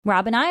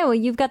Rob in Iowa,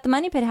 you've got the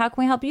Money Pit. How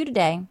can we help you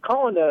today?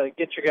 Calling to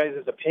get your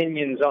guys'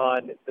 opinions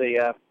on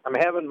the. I'm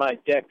having my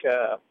deck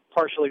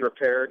partially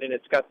repaired, and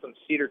it's got some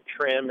cedar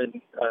trim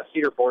and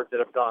cedar boards that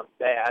have gone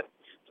bad.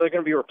 So they're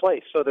going to be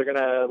replaced. So they're going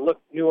to look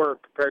newer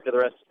compared to the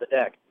rest of the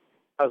deck.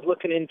 I was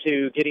looking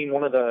into getting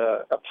one of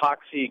the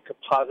epoxy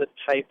composite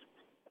type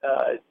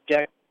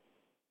deck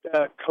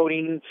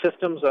coating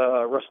systems.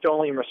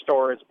 Rust-Oleum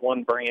Restore is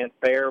one brand.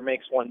 Behr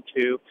makes one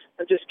too.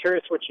 I'm just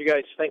curious what you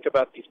guys think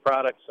about these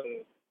products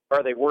and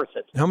are they worth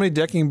it? How many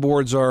decking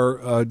boards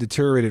are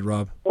deteriorated,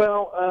 Rob?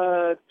 Well,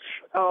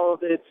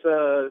 it's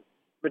a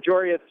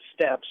majority of the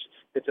steps.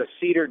 It's a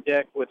cedar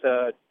deck with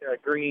a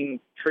green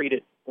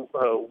treated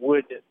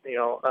wood,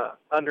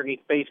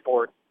 underneath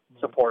baseboard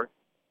support.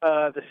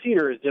 The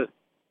cedar is just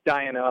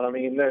dying out. I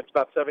mean, it's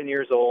about 7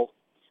 years old.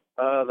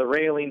 The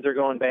railings are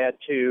going bad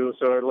too,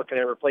 so we're looking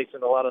at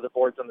replacing a lot of the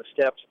boards on the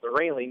steps of the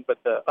railing, but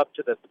up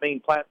to the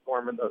main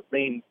platform and the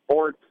main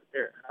boards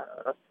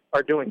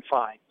are doing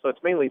fine. So it's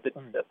mainly the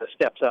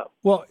steps up.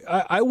 Well,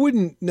 I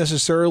wouldn't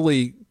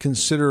necessarily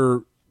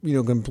consider,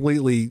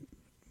 completely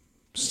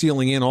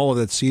sealing in all of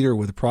that cedar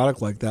with a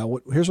product like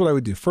that. Here's what I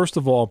would do. First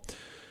of all,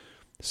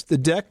 the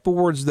deck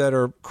boards that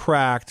are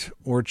cracked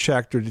or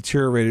checked or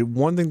deteriorated,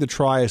 one thing to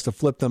try is to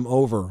flip them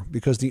over,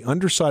 because the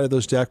underside of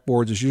those deck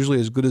boards is usually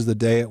as good as the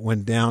day it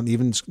went down.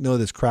 Even though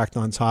that's cracked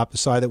on top, the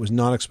side that was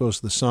not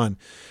exposed to the sun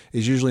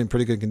is usually in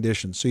pretty good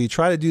condition. So you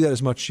try to do that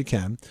as much as you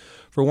can.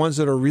 For ones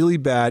that are really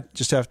bad,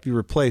 just have to be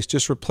replaced.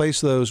 Just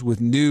replace those with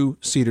new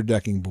cedar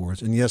decking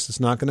boards. And yes, it's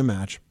not going to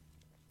match.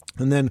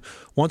 And then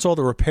once all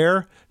the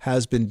repair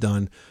has been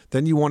done,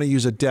 then you want to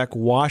use a deck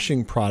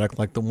washing product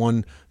like the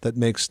one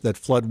that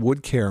Flood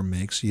Wood Care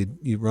makes.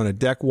 You run a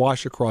deck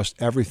wash across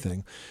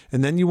everything.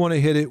 And then you want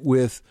to hit it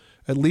with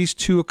at least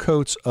 2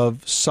 coats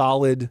of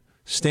solid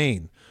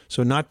stain.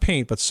 So not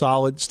paint, but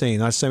solid stain.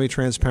 Not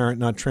semi-transparent,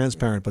 not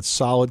transparent, but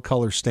solid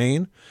color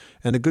stain.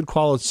 And a good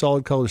quality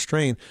solid color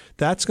stain,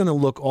 that's going to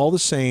look all the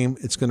same.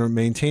 It's going to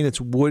maintain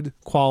its wood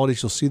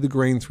qualities. You'll see the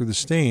grain through the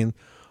stain.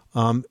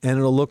 And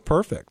it'll look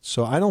perfect.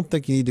 So I don't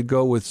think you need to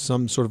go with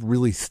some sort of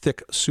really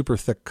thick, super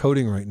thick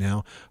coating right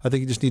now. I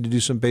think you just need to do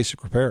some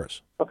basic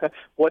repairs. Okay.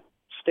 What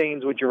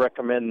stains would you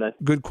recommend then?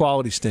 Good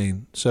quality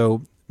stain.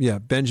 So, yeah,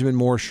 Benjamin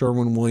Moore,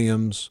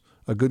 Sherwin-Williams,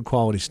 a good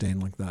quality stain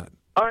like that.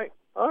 All right.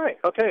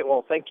 Okay.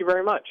 Well, thank you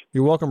very much.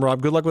 You're welcome,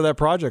 Rob. Good luck with that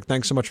project.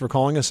 Thanks so much for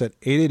calling us at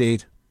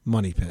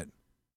 888-MONEY-PIT.